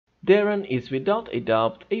Daeran is without a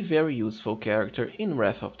doubt a very useful character in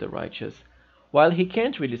Wrath of the Righteous. While he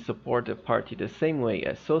can't really support the party the same way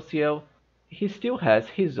as Social, he still has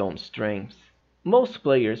his own strengths. Most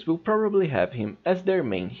players will probably have him as their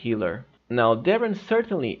main healer. Now Daeran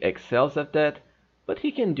certainly excels at that, but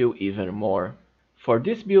he can do even more. For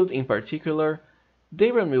this build in particular,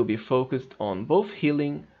 Daeran will be focused on both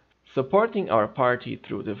healing, supporting our party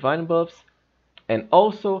through divine buffs, and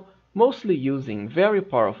also mostly using very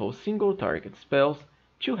powerful single target spells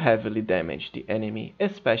to heavily damage the enemy,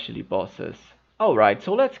 especially bosses. Alright,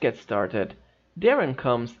 so let's get started. Daeran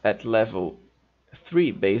comes at level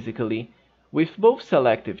 3 basically, with both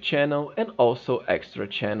selective channel and also extra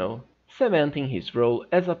channel, cementing his role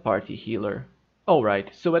as a party healer.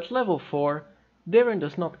 Alright, so at level 4, Daeran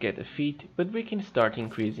does not get a feat, but we can start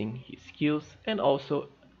increasing his skills and also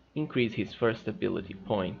increase his first ability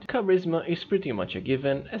point. Charisma is pretty much a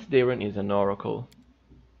given, as Daeran is an oracle.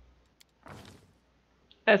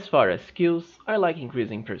 As far as skills, I like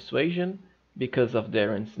increasing persuasion, because of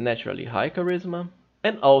Daeran's naturally high charisma,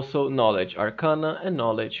 and also knowledge arcana and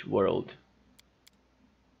knowledge world.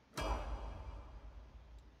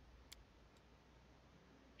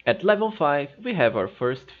 At level 5 we have our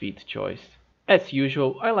first feat choice. As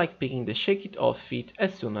usual, I like picking the Shake It Off feat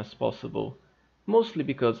as soon as possible, mostly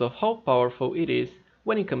because of how powerful it is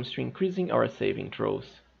when it comes to increasing our saving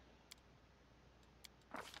throws.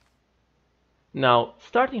 Now,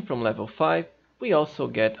 starting from level 5, we also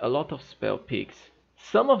get a lot of spell picks.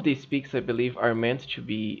 Some of these picks I believe are meant to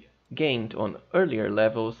be gained on earlier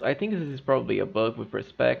levels. I think this is probably a bug with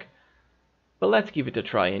respec, but let's give it a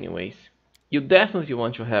try anyways. You definitely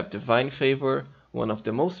want to have Divine Favor, one of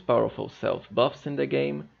the most powerful self buffs in the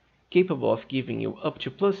game, capable of giving you up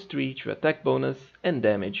to +3 to attack bonus and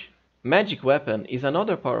damage. Magic Weapon is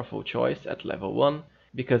another powerful choice at level 1,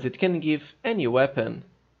 because it can give any weapon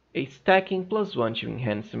a stacking +1 to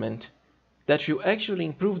enhancement, that will actually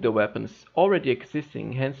improve the weapon's already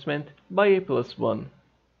existing enhancement by a +1,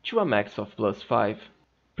 to a max of +5.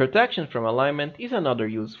 Protection from alignment is another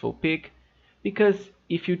useful pick, because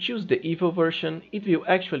if you choose the evil version, it will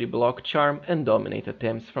actually block charm and dominate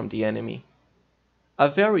attempts from the enemy. A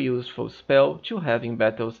very useful spell to have in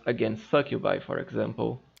battles against succubi, for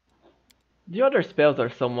example. The other spells are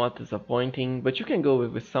somewhat disappointing, but you can go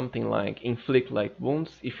with something like Inflict Light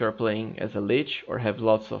Wounds if you're playing as a Lich or have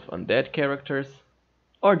lots of undead characters,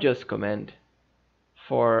 or just Command,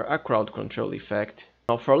 for a crowd control effect.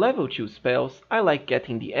 Now for level 2 spells, I like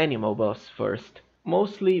getting the animal buffs first,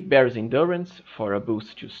 mostly Bear's Endurance for a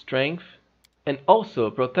boost to strength, and also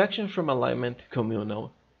Protection from Alignment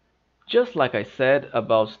Communal. Just like I said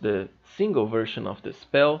about the single version of the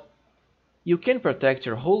spell, you can protect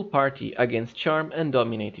your whole party against charm and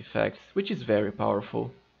dominate effects, which is very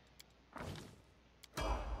powerful.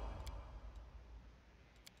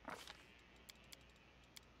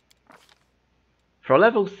 For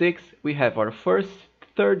level 6 we have our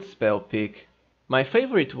third spell pick. My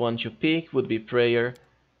favorite one to pick would be Prayer,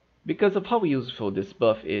 because of how useful this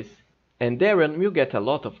buff is, and Daeran will get a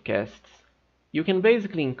lot of casts. You can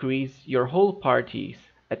basically increase your whole party's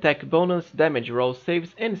attack bonus, damage roll,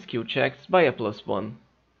 saves and skill checks by a +1.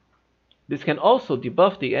 This can also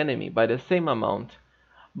debuff the enemy by the same amount,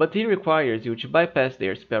 but it requires you to bypass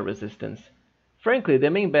their spell resistance. Frankly, the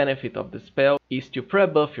main benefit of the spell is to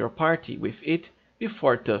pre-buff your party with it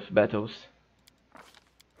before tough battles.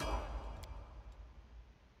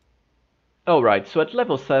 Alright, so at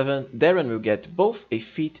level 7, Daeran will get both a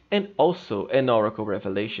feat and also an Oracle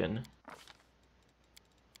Revelation.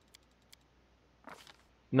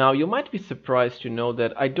 Now you might be surprised to know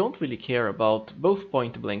that I don't really care about both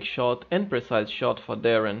point blank shot and precise shot for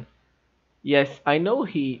Daeran. Yes, I know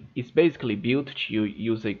he is basically built to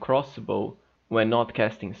use a crossbow when not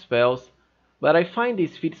casting spells, but I find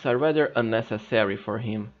these feats are rather unnecessary for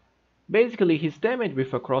him. Basically his damage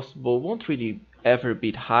with a crossbow won't really ever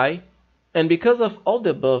beat high, and because of all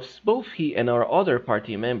the buffs both he and our other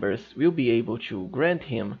party members will be able to grant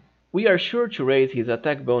him, we are sure to raise his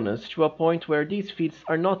attack bonus to a point where these feats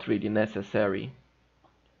are not really necessary.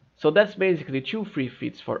 So that's basically 2 free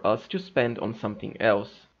feats for us to spend on something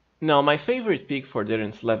else. Now my favorite pick for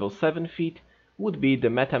Daeran's level 7 feat would be the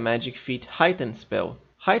Meta Magic feat Heighten spell.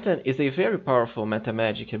 Heighten is a very powerful meta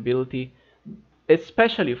magic ability,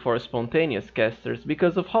 especially for spontaneous casters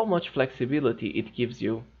because of how much flexibility it gives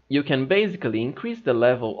you. You can basically increase the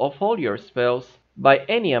level of all your spells by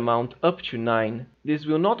any amount up to 9. This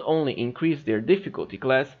will not only increase their difficulty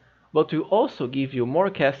class, but will also give you more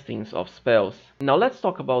castings of spells. Now let's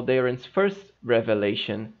talk about Daeran's first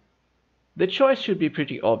revelation. The choice should be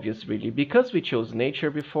pretty obvious really, because we chose nature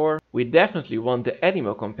before, we definitely want the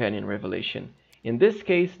animal companion revelation. In this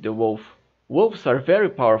case, the wolf. Wolves are very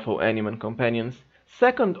powerful animal companions,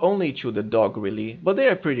 second only to the dog really, but they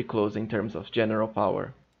are pretty close in terms of general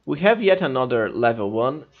power. We have yet another level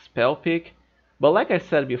 1 spell pick, but like I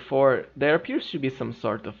said before, there appears to be some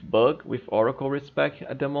sort of bug with Oracle respec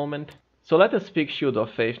at the moment. So let us pick Shield of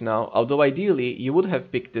Faith now, although ideally you would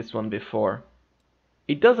have picked this one before.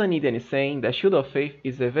 It doesn't need any saying that Shield of Faith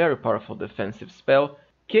is a very powerful defensive spell,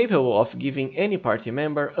 capable of giving any party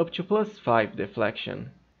member up to +5 deflection.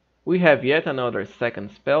 We have yet another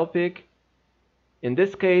second spell pick. In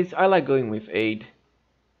this case, I like going with Aid.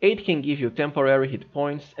 Aid can give you temporary hit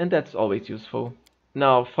points, and that's always useful.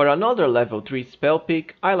 Now, for another level 3 spell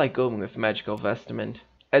pick, I like going with Magical Vestment.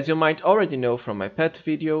 As you might already know from my pet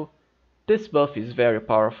video, this buff is very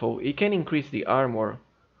powerful. It can increase the armor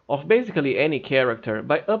of basically any character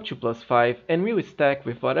by up to +5 and will stack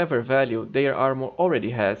with whatever value their armor already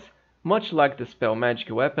has, much like the spell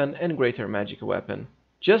Magic Weapon and Greater Magic Weapon.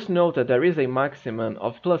 Just note that there is a maximum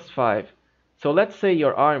of +5, so let's say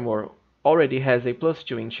your armor already has a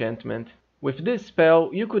 +2 enchantment. With this spell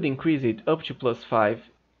you could increase it up to +5.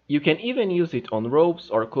 You can even use it on robes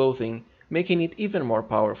or clothing, making it even more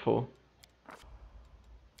powerful.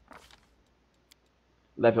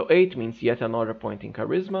 Level 8 means yet another point in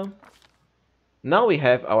Charisma. Now we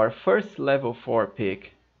have our first level 4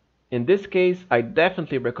 pick. In this case, I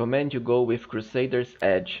definitely recommend you go with Crusader's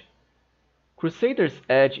Edge. Crusader's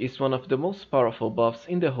Edge is one of the most powerful buffs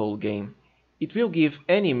in the whole game. It will give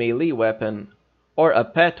any melee weapon, or a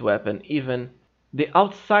pet weapon even, the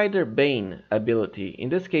Outsider Bane ability, in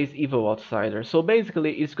this case Evil Outsider. So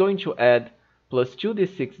basically it's going to add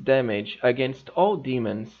 +2d6 damage against all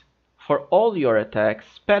demons for all your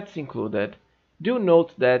attacks, pets included. Do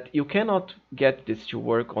note that you cannot get this to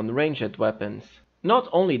work on ranged weapons. Not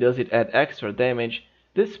only does it add extra damage,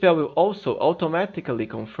 this spell will also automatically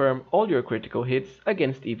confirm all your critical hits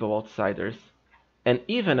against evil outsiders, and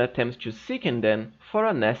even attempts to sicken them for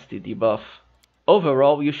a nasty debuff.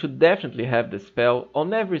 Overall, you should definitely have the spell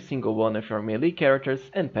on every single one of your melee characters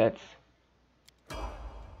and pets.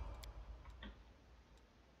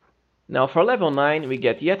 Now for level 9 we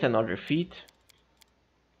get yet another feat.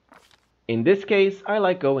 In this case I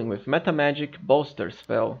like going with Metamagic Bolster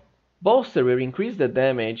spell. Bolster will increase the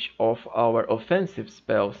damage of our offensive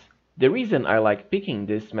spells. The reason I like picking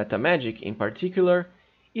this Metamagic in particular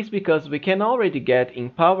is because we can already get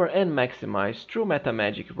Empower and Maximize through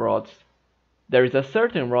Metamagic rods. There is a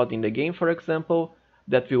certain rod in the game, for example,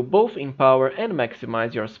 that will both empower and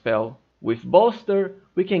maximize your spell. With Bolster,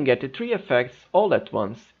 we can get the 3 effects all at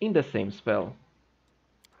once in the same spell.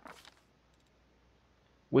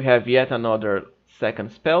 We have yet another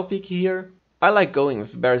second spell pick here. I like going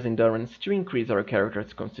with Bear's Endurance to increase our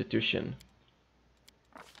character's constitution.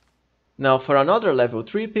 Now for another level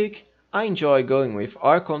 3 pick, I enjoy going with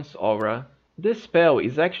Archon's Aura. This spell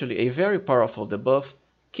is actually a very powerful debuff,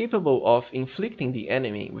 capable of inflicting the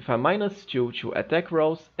enemy with a -2 to attack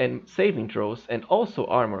rolls and saving throws and also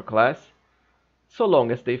armor class, so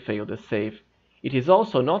long as they fail the save. It is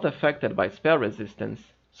also not affected by spell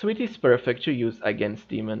resistance, so it is perfect to use against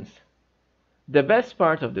demons. The best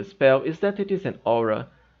part of the spell is that it is an aura,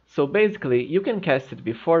 so basically you can cast it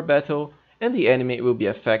before battle and the enemy will be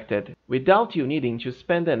affected, without you needing to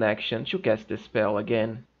spend an action to cast the spell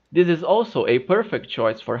again. This is also a perfect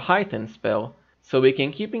choice for heightened spell, so we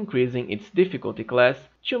can keep increasing its difficulty class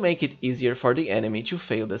to make it easier for the enemy to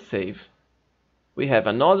fail the save. We have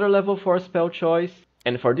another level 4 spell choice,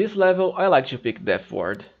 and for this level I like to pick Death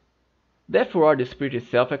Ward. Death Ward is pretty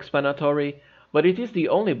self-explanatory, but it is the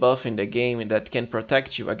only buff in the game that can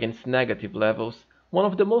protect you against negative levels, one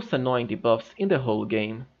of the most annoying debuffs in the whole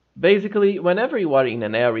game. Basically, whenever you are in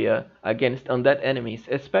an area against undead enemies,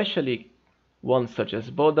 especially ones such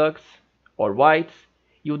as Bodogs or Wights,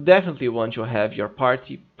 you definitely want to have your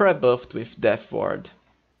party pre-buffed with Death Ward.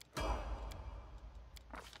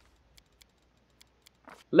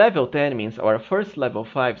 Level 10 means our first level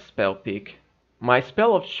 5 spell pick. My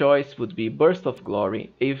spell of choice would be Burst of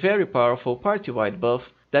Glory, a very powerful party-wide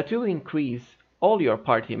buff that will increase all your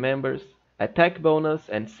party members' attack bonus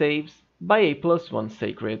and saves by a +1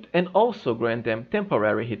 sacred and also grant them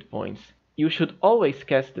temporary hit points. You should always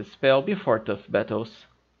cast the spell before tough battles.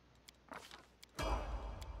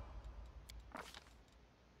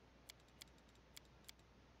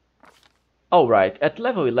 Alright, at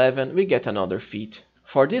level 11 we get another feat.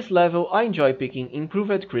 For this level I enjoy picking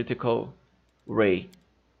Improved Critical Ray.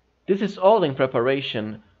 This is all in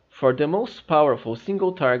preparation for the most powerful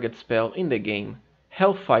single target spell in the game,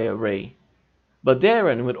 Hellfire Ray. but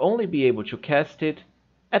Daeran would only be able to cast it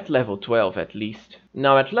at level 12 at least.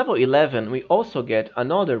 Now at level 11 we also get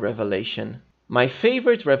another revelation. My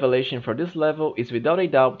favorite revelation for this level is without a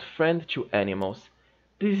doubt Friend to Animals.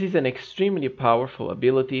 This is an extremely powerful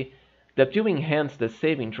ability that will enhance the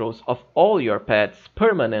saving throws of all your pets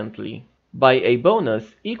permanently by a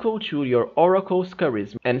bonus equal to your Oracle's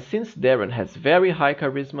Charisma, and since Daeran has very high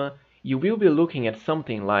Charisma, you will be looking at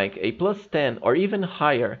something like a plus 10 or even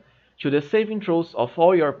higher to the saving throws of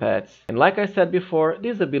all your pets, and like I said before,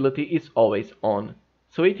 this ability is always on,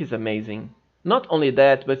 so it is amazing. Not only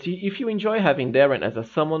that, but if you enjoy having Daeran as a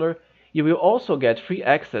summoner, you will also get free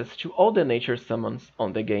access to all the nature summons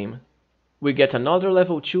on the game. We get another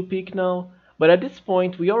level 2 pick now, but at this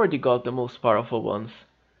point we already got the most powerful ones.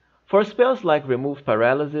 For spells like Remove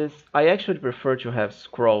Paralysis, I actually prefer to have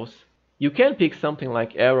Scrolls. You can pick something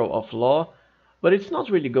like Arrow of Law, but it's not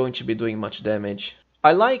really going to be doing much damage.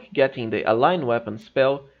 I like getting the Align Weapon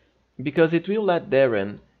spell because it will let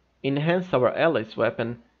Daeran enhance our ally's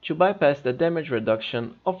weapon to bypass the damage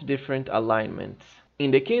reduction of different alignments. In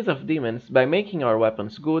the case of demons, by making our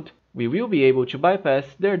weapons good, we will be able to bypass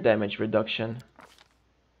their damage reduction.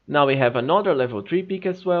 Now we have another level 3 pick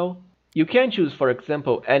as well. You can choose, for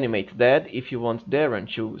example, Animate Dead if you want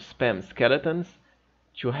Daeran to spam skeletons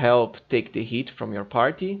to help take the heat from your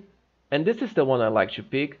party. And this is the one I like to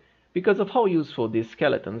pick because of how useful these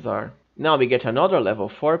skeletons are. Now we get another level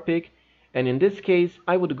 4 pick, and in this case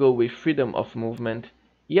I would go with Freedom of Movement,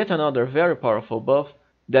 yet another very powerful buff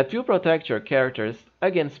that will protect your characters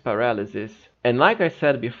against paralysis. And like I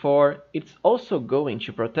said before, it's also going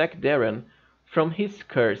to protect Daeran from his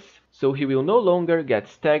curse, so he will no longer get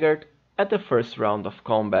staggered at the first round of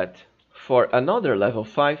combat. For another level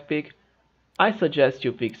 5 pick, I suggest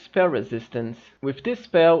you pick Spell Resistance. With this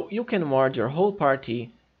spell you can ward your whole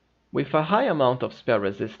party with a high amount of spell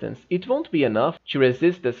resistance. It won't be enough to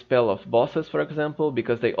resist the spell of bosses, for example,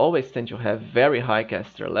 because they always tend to have very high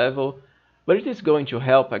caster level, but it is going to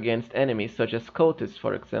help against enemies such as cultists,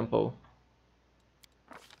 for example.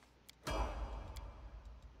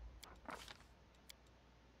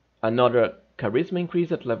 Another charisma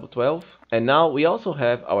increase at level 12, and now we also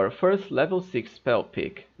have our first level 6 spell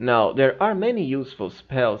pick. Now there are many useful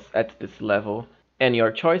spells at this level, and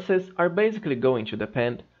your choices are basically going to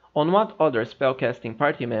depend on what other spellcasting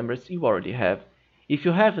party members you already have. If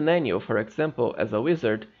you have Nanyo, for example, as a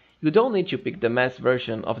wizard, you don't need to pick the mass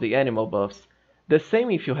version of the animal buffs. The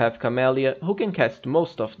same if you have Camellia, who can cast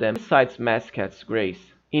most of them besides Mass Cat's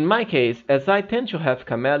Grace. In my case, as I tend to have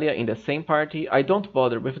Camellia in the same party, I don't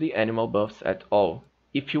bother with the animal buffs at all.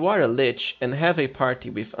 If you are a Lich and have a party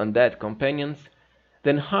with undead companions,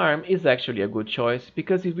 then Harm is actually a good choice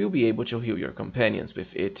because you will be able to heal your companions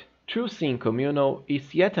with it. True Seeing Communal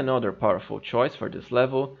is yet another powerful choice for this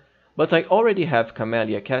level, but I already have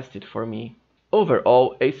Camellia casted for me.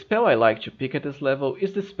 Overall, a spell I like to pick at this level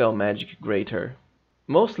is the spell Magic Greater.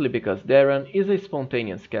 Mostly because Daeran is a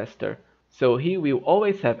spontaneous caster, so he will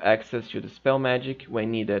always have access to the spell magic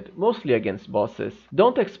when needed, mostly against bosses.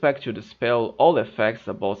 Don't expect to dispel all effects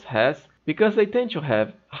a boss has, because they tend to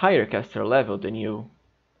have higher caster level than you.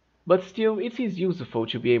 But still, it is useful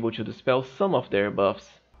to be able to dispel some of their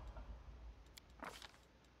buffs.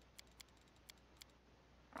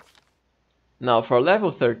 Now for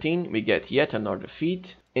level 13 we get yet another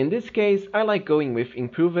feat. In this case I like going with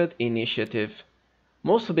Improved Initiative,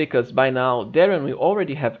 mostly because by now Daeran will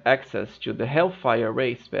already have access to the Hellfire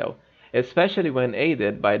Ray spell, especially when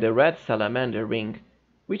aided by the Red Salamander Ring,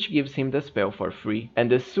 which gives him the spell for free.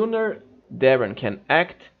 And the sooner Daeran can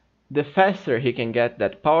act, the faster he can get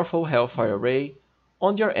that powerful Hellfire Ray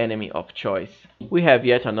on your enemy of choice. We have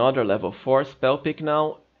yet another level 4 spell pick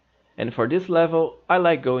now, and for this level I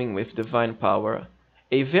like going with Divine Power,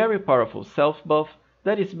 a very powerful self buff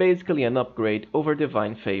that is basically an upgrade over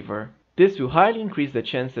Divine Favor. This will highly increase the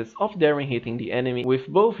chances of Daeran hitting the enemy with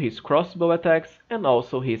both his crossbow attacks and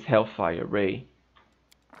also his Hellfire Ray.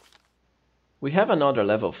 We have another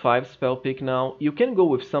level 5 spell pick now. You can go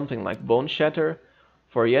with something like Bone Shatter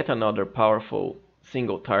for yet another powerful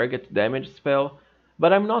single target damage spell,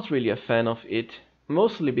 but I'm not really a fan of it.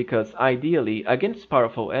 Mostly because ideally, against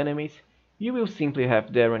powerful enemies, you will simply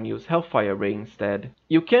have Daeran use Hellfire Ray instead.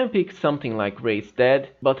 You can pick something like Raise Dead,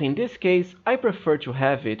 but in this case I prefer to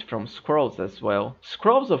have it from Scrolls as well.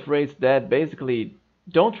 Scrolls of Raise Dead basically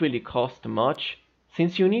don't really cost much,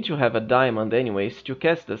 since you need to have a diamond anyways to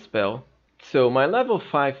cast the spell. So my level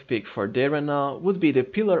 5 pick for Daeran now would be the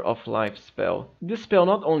Pillar of Life spell. This spell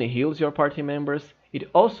not only heals your party members, it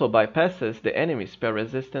also bypasses the enemy spell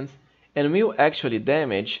resistance and will actually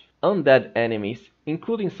damage undead enemies,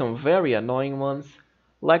 including some very annoying ones,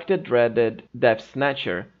 like the dreaded Death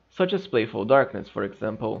Snatcher, such as Playful Darkness for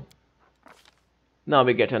example. Now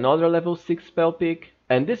we get another level 6 spell pick,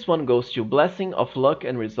 and this one goes to Blessing of Luck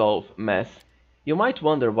and Resolve Mass. You might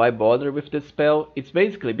wonder why bother with this spell. It's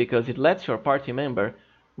basically because it lets your party member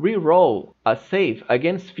re-roll a save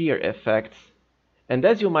against fear effects. And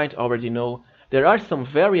as you might already know, there are some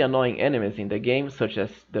very annoying enemies in the game, such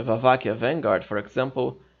as the Vavakia Vanguard for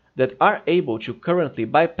example, that are able to currently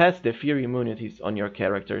bypass the fear immunities on your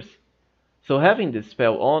characters. So having this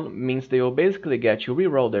spell on means they will basically get you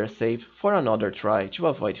reroll their save for another try to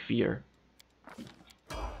avoid fear.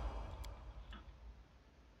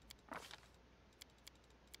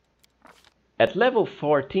 At level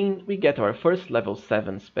 14 we get our first level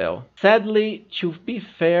 7 spell. Sadly, to be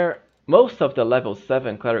fair, most of the level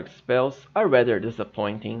 7 cleric spells are rather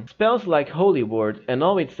disappointing. Spells like Holy Word and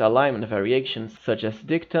all its alignment variations such as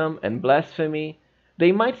Dictum and Blasphemy,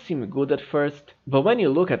 they might seem good at first, but when you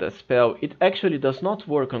look at a spell, it actually does not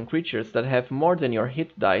work on creatures that have more than your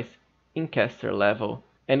hit dice in caster level.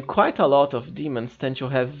 And quite a lot of demons tend to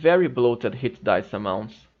have very bloated hit dice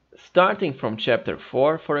amounts. Starting from chapter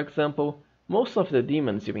 4, for example, most of the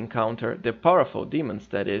demons you encounter, the powerful demons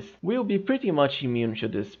that is, will be pretty much immune to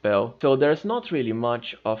this spell, so there's not really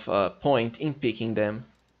much of a point in picking them.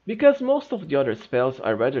 Because most of the other spells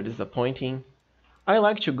are rather disappointing, I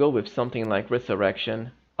like to go with something like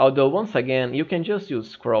Resurrection, although once again you can just use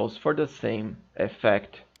scrolls for the same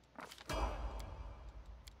effect.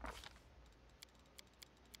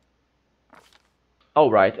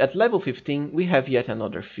 Alright, at level 15 we have yet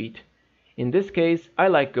another feat. In this case I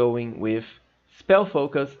like going with Spell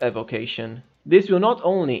Focus Evocation. This will not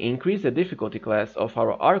only increase the difficulty class of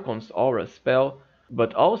our Archon's Aura spell,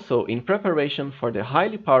 but also in preparation for the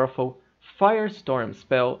highly powerful Firestorm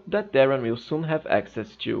spell that Daeran will soon have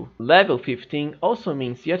access to. Level 15 also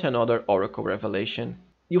means yet another Oracle Revelation.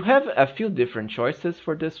 You have a few different choices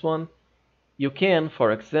for this one. You can,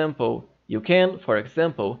 for example,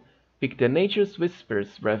 pick the Nature's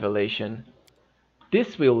Whispers Revelation.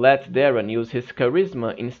 This will let Daeran use his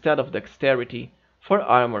Charisma instead of Dexterity for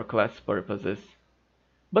armor class purposes.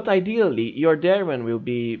 But ideally, your Daeran will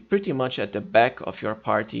be pretty much at the back of your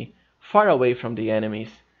party, far away from the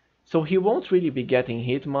enemies, so he won't really be getting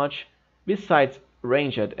hit much, besides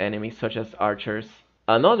ranged enemies such as archers.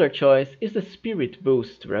 Another choice is the Spirit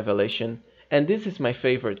Boost Revelation, and this is my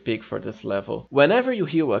favorite pick for this level. Whenever you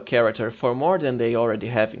heal a character for more than they already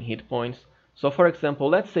have in hit points, so for example,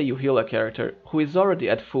 let's say you heal a character who is already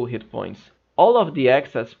at full hit points, all of the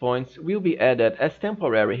excess points will be added as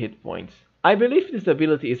temporary hit points. I believe this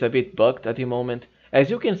ability is a bit bugged at the moment. As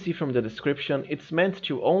you can see from the description, it's meant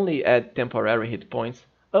to only add temporary hit points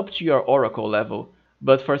up to your Oracle level,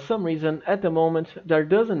 but for some reason at the moment there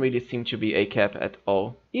doesn't really seem to be a cap at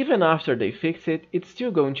all. Even after they fix it, it's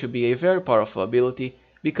still going to be a very powerful ability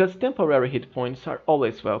because temporary hit points are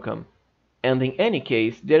always welcome. And in any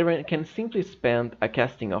case, Daeran can simply spend a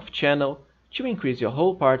casting of Channel to increase your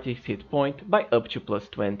whole party's hit point by up to plus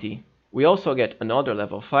 20. We also get another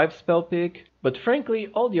level 5 spell pick, but frankly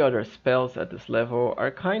all the other spells at this level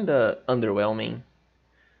are kinda underwhelming.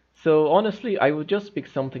 So honestly I would just pick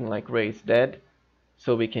something like Raise Dead,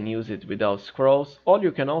 so we can use it without scrolls, or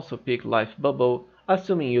you can also pick Life Bubble,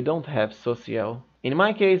 assuming you don't have Social. In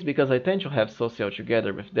my case, because I tend to have Social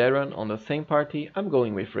together with Daeran on the same party, I'm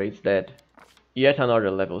going with Raise Dead. Yet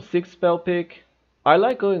another level 6 spell pick. I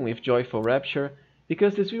like going with Joyful Rapture,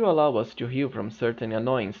 because this will allow us to heal from certain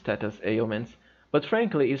annoying status ailments, but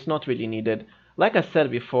frankly it's not really needed. Like I said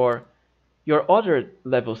before, your other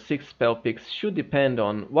level 6 spell picks should depend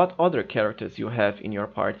on what other characters you have in your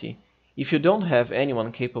party. If you don't have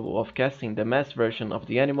anyone capable of casting the mass version of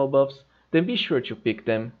the animal buffs, then be sure to pick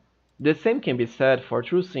them. The same can be said for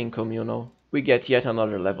True Seeing Communal. We get yet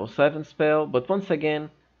another level 7 spell, but once again,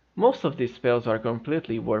 most of these spells are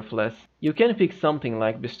completely worthless. You can pick something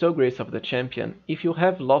like Bestow Grace of the Champion if you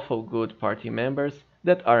have lawful good party members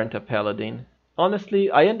that aren't a paladin. Honestly,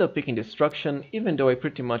 I end up picking Destruction even though I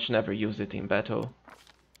pretty much never use it in battle.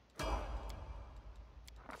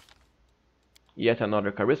 Yet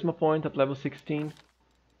another Charisma point at level 16.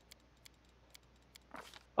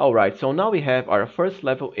 Alright, so now we have our first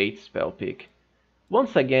level 8 spell pick.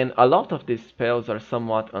 Once again, a lot of these spells are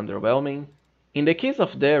somewhat underwhelming. In the case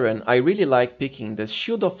of Daeran, I really like picking the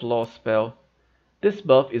Shield of Law spell. This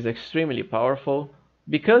buff is extremely powerful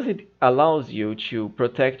because it allows you to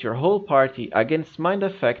protect your whole party against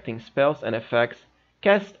mind-affecting spells and effects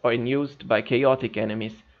cast or used by chaotic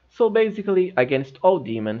enemies, so basically against all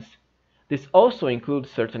demons. This also includes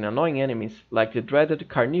certain annoying enemies like the dreaded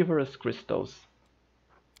carnivorous crystals.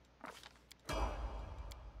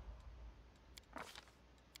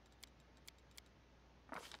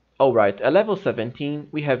 Alright, at level 17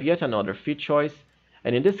 we have yet another feat choice,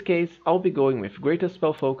 and in this case I'll be going with Greater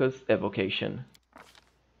Spell Focus Evocation.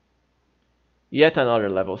 Yet another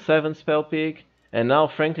level 7 spell pick, and now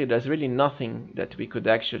frankly there's really nothing that we could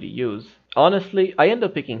actually use. Honestly, I end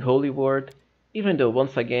up picking Holy Word, even though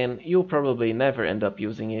once again you'll probably never end up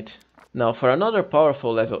using it. Now for another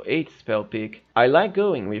powerful level 8 spell pick, I like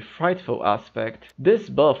going with Frightful Aspect. This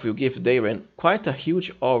buff will give Daeran quite a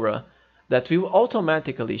huge aura that will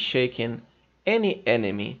automatically shaken any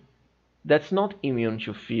enemy that's not immune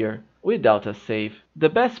to fear without a save. The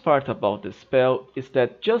best part about this spell is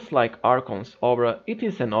that just like Archon's aura, it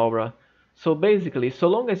is an aura, so basically so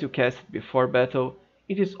long as you cast it before battle,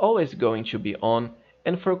 it is always going to be on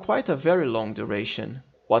and for quite a very long duration.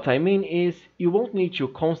 What I mean is, you won't need to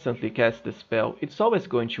constantly cast the spell, it's always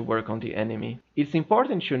going to work on the enemy. It's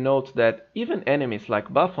important to note that even enemies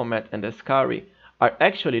like Baphomet and Eskari are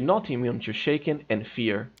actually not immune to Shaken and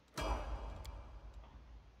Fear.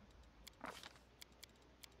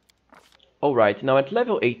 Alright, now at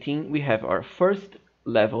level 18 we have our first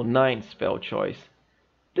level 9 spell choice.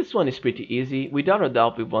 This one is pretty easy, without a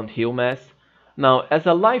doubt we want Heal Mass. Now, as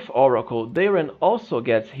a Life Oracle, Daeran also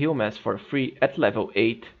gets Heal Mass for free at level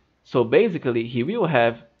 8. So basically, he will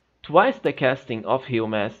have twice the casting of Heal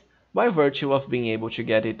Mass by virtue of being able to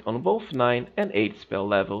get it on both 9 and 8 spell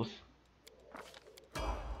levels.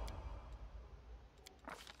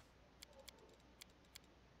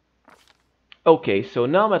 Okay, so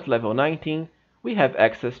now at level 19, we have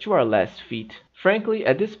access to our last feat. Frankly,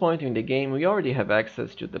 at this point in the game we already have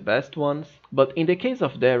access to the best ones, but in the case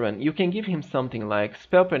of Daeran, you can give him something like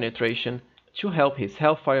Spell Penetration to help his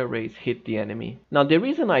Hellfire Rays hit the enemy. Now the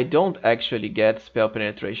reason I don't actually get Spell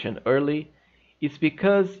Penetration early is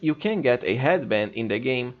because you can get a headband in the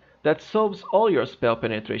game that solves all your Spell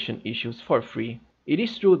Penetration issues for free. It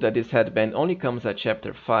is true that this headband only comes at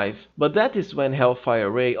chapter 5, but that is when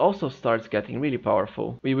Hellfire Ray also starts getting really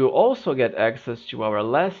powerful. We will also get access to our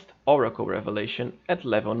last Oracle Revelation at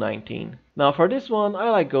level 19. Now for this one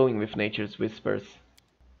I like going with Nature's Whispers.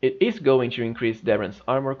 It is going to increase Daeran's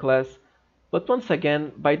armor class, but once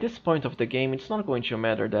again, by this point of the game it's not going to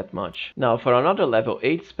matter that much. Now for another level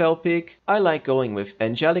 8 spell pick, I like going with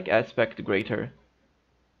Angelic Aspect Greater.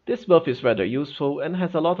 This buff is rather useful and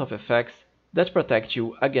has a lot of effects that protect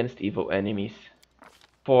you against evil enemies.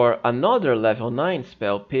 For another level 9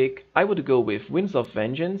 spell pick, I would go with Winds of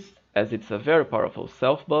Vengeance, as it's a very powerful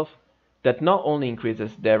self buff that not only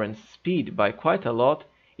increases Daeran's speed by quite a lot,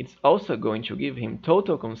 it's also going to give him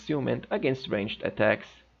total concealment against ranged attacks.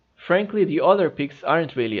 Frankly, the other picks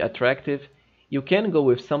aren't really attractive. You can go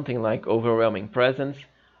with something like Overwhelming Presence,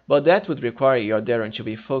 but that would require your Daeran to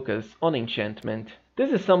be focused on enchantment.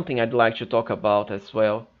 This is something I'd like to talk about as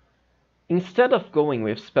well. Instead of going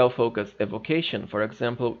with Spell Focus Evocation, for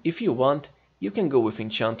example, if you want, you can go with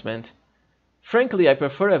Enchantment. Frankly, I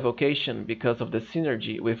prefer Evocation because of the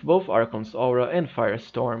synergy with both Archon's Aura and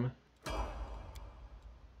Firestorm.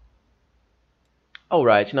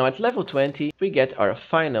 Alright, now at level 20 we get our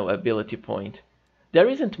final ability point. There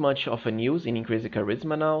isn't much of a use in increasing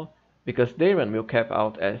Charisma now, because Daeran will cap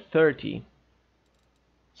out at 30.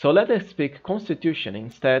 So let us pick Constitution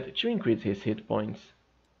instead to increase his hit points.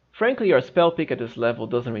 Frankly, your spell pick at this level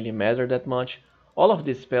doesn't really matter that much. All of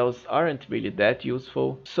these spells aren't really that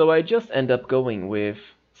useful, so I just end up going with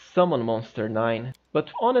Summon Monster 9,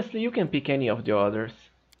 but honestly you can pick any of the others.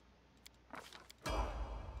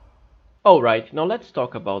 Alright, now let's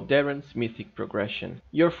talk about Daeran's Mythic progression.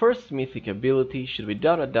 Your first Mythic ability should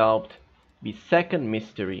without a doubt be Second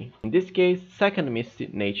Mystery. In this case, Second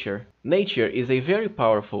Mystic Nature. Nature is a very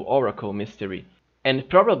powerful Oracle Mystery, and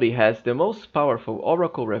probably has the most powerful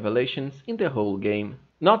Oracle Revelations in the whole game.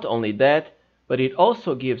 Not only that, but it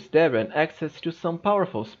also gives Daeran access to some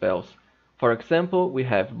powerful spells. For example, we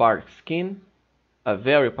have Bark Skin, a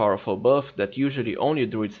very powerful buff that usually only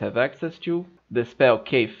druids have access to, the spell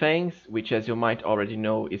Cave Fangs, which as you might already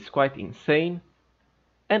know is quite insane,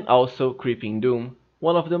 and also Creeping Doom,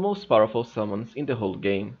 one of the most powerful summons in the whole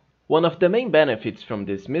game. One of the main benefits from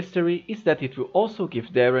this mystery is that it will also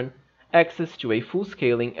give Daeran access to a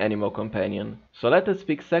full-scaling animal companion. So let us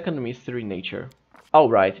pick Second Mystery Nature.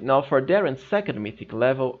 Alright, now for Daeran's second mythic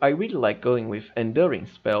level, I really like going with Enduring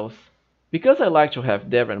spells. Because I like to have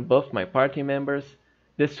Daeran buff my party members,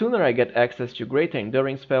 the sooner I get access to greater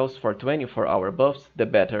Enduring spells for 24-hour buffs, the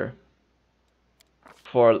better.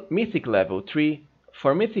 For Mythic level 3,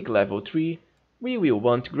 we will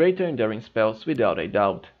want greater Enduring spells without a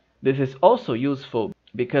doubt. This is also useful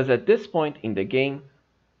because at this point in the game,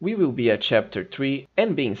 we will be at Chapter 3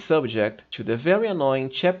 and being subject to the very annoying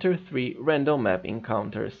Chapter 3 random map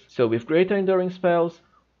encounters. So with greater Enduring spells,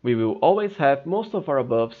 We will always have most of our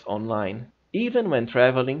buffs online, even when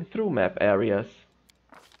traveling through map areas.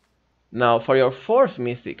 Now for your 4th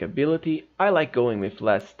mythic ability, I like going with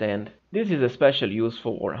Last Stand. This is especially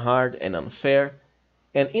useful or hard and unfair,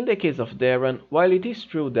 and in the case of Daeran, while it is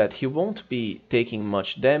true that he won't be taking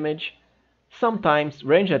much damage, sometimes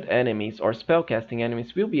ranged enemies or spellcasting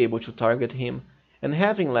enemies will be able to target him, and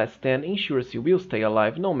having Last Stand ensures he will stay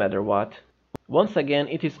alive no matter what. Once again,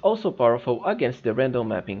 it is also powerful against the random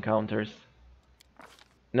map encounters.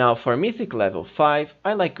 Now for Mythic level 5,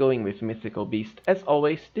 I like going with Mythical Beast. As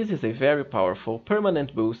always, this is a very powerful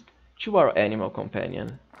permanent boost to our animal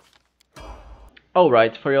companion.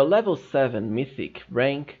 Alright, for your level 7 Mythic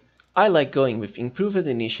rank, I like going with Improved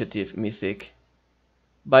Initiative Mythic.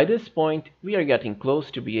 By this point, we are getting close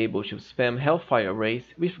to be able to spam Hellfire Rays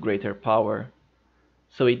with greater power.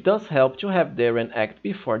 So it does help to have Daeran act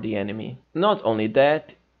before the enemy. Not only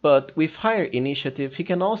that, but with higher initiative he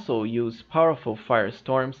can also use powerful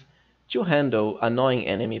firestorms to handle annoying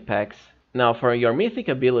enemy packs. Now for your mythic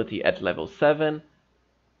ability at level 7,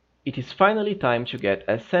 it is finally time to get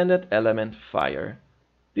Ascended Element Fire.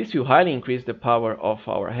 This will highly increase the power of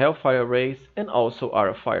our Hellfire Rays and also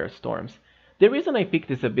our firestorms. The reason I picked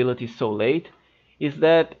this ability so late is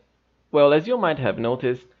that, well, as you might have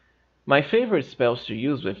noticed, my favorite spells to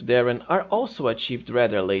use with Daeran are also achieved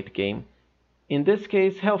rather late game. In this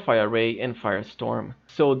case, Hellfire Ray and Firestorm.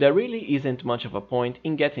 So there really isn't much of a point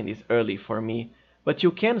in getting this early for me, but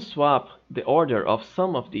you can swap the order of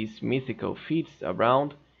some of these mythical feats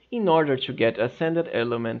around in order to get Ascended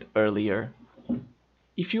Element earlier.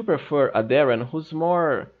 If you prefer a Daeran who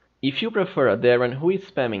is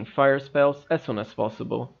spamming fire spells as soon as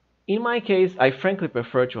possible. In my case, I frankly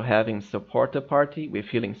prefer to have him support the party with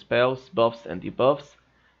healing spells, buffs and debuffs,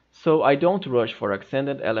 so I don't rush for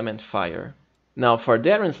Ascended Element Fire. Now for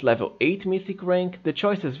Daeran's level 8 mythic rank, the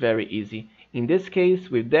choice is very easy. In this case,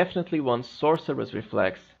 we definitely want Sorcerer's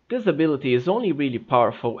Reflex. This ability is only really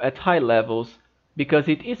powerful at high levels because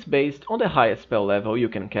it is based on the highest spell level you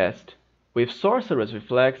can cast. With Sorcerer's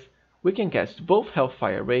Reflex, we can cast both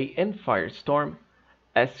Hellfire Ray and Firestorm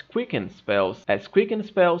as quicken spells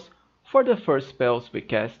for the first spells we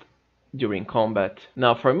cast during combat.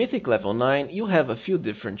 Now for Mythic level 9, you have a few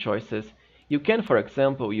different choices. You can, for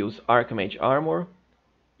example, use Archmage Armor,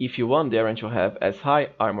 if you want Daeran to have as high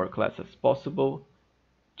armor class as possible.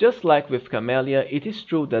 Just like with Camellia, it is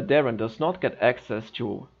true that Daeran does not get access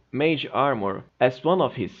to Mage Armor as one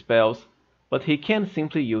of his spells, but he can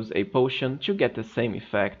simply use a potion to get the same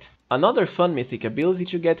effect. Another fun mythic ability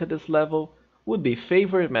to get at this level would be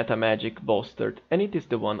Favor Metamagic Bolstered, and it is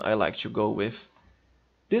the one I like to go with.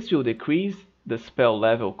 This will decrease the spell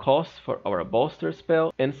level cost for our bolster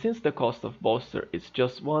spell, and since the cost of bolster is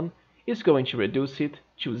just 1, it's going to reduce it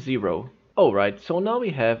to 0. Alright, so now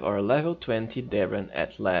we have our level 20 Daeran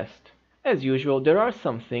at last. As usual, there are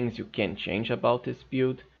some things you can change about this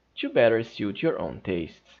build to better suit your own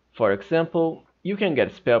tastes. For example, you can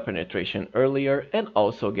get spell penetration earlier and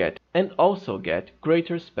also get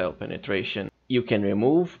greater spell penetration. You can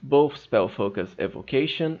remove both spell focus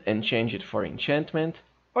evocation and change it for enchantment,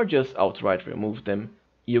 or just outright remove them.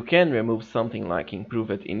 You can remove something like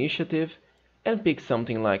Improved Initiative and pick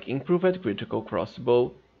something like Improved Critical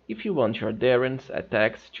Crossbow if you want your Daeran's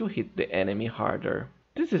attacks to hit the enemy harder.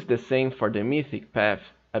 This is the same for the Mythic Path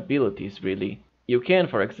abilities really. You can,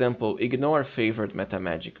 for example, ignore Favored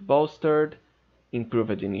Metamagic Bolstered,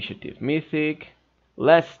 Improved Initiative Mythic,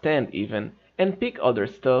 Last Stand even, and pick other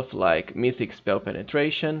stuff like Mythic Spell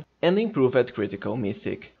Penetration and Improved Critical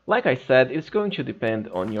Mythic. Like I said, it's going to depend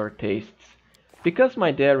on your tastes. Because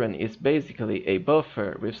my Daeran is basically a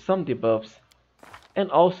buffer with some debuffs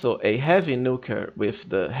and also a heavy nuker with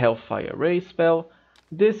the Hellfire Ray spell,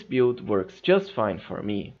 this build works just fine for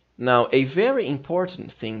me. Now, a very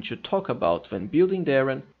important thing to talk about when building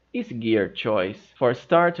Daeran is gear choice. For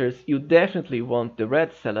starters, you definitely want the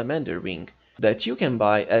Red Salamander Ring that you can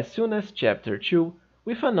buy as soon as Chapter 2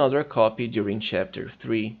 with another copy during Chapter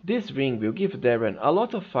 3. This ring will give Daeran a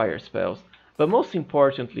lot of fire spells, but most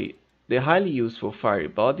importantly, the highly useful Fiery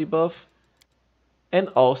Body buff and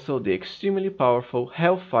also the extremely powerful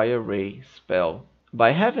Hellfire Ray spell.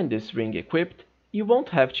 By having this ring equipped, you won't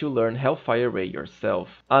have to learn Hellfire Ray yourself.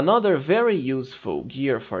 Another very useful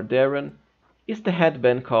gear for Daeran is the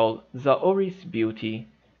headband called Zaori's Beauty.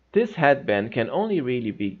 This headband can only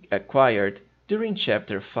really be acquired during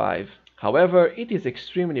Chapter 5. However, it is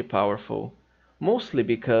extremely powerful, mostly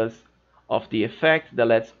because of the effect that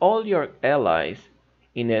lets all your allies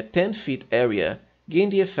in a 10-feet area gain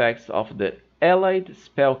the effects of the Allied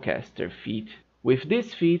Spellcaster feat. With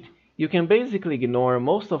this feat, you can basically ignore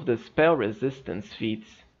most of the spell resistance feats.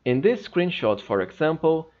 In this screenshot, for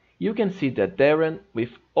example, you can see that Daeran,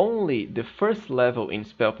 with only the first level in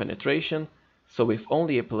spell penetration, so with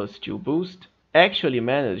only a +2 boost, actually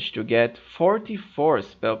managed to get 44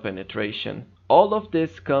 spell penetration. All of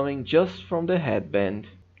this coming just from the headband.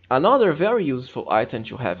 Another very useful item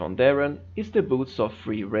to have on Daeran is the Boots of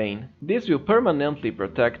Free Reign. This will permanently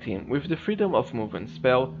protect him with the Freedom of Movement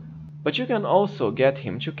spell, but you can also get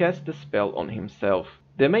him to cast the spell on himself.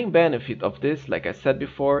 The main benefit of this, like I said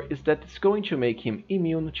before, is that it's going to make him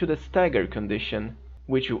immune to the stagger condition,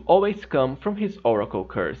 which will always come from his Oracle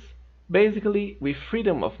curse. Basically, with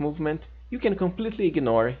freedom of movement, you can completely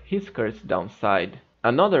ignore his curse downside.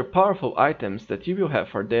 Another powerful items that you will have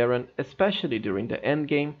for Daeran, especially during the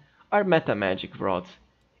endgame, are Metamagic Rods.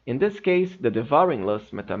 In this case, the Devouring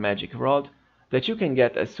Lust Metamagic Rod that you can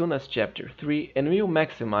get as soon as Chapter 3 and will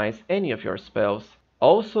maximize any of your spells.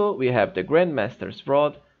 Also, we have the Grandmaster's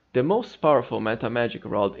Rod, the most powerful Metamagic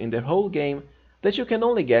Rod in the whole game that you can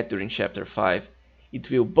only get during Chapter 5. It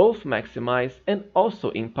will both maximize and also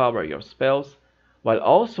empower your spells, while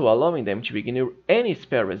also allowing them to ignore any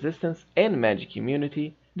spell resistance and magic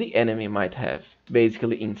immunity the enemy might have.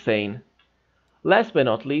 Basically insane. Last but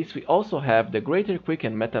not least, we also have the Greater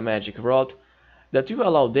Quicken Metamagic Rod that will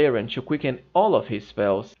allow Daeran to quicken all of his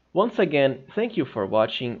spells. Once again, thank you for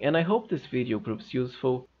watching, and I hope this video proves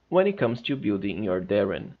useful when it comes to building your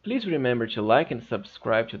Daeran. Please remember to like and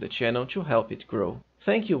subscribe to the channel to help it grow.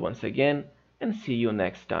 Thank you once again, and see you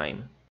next time.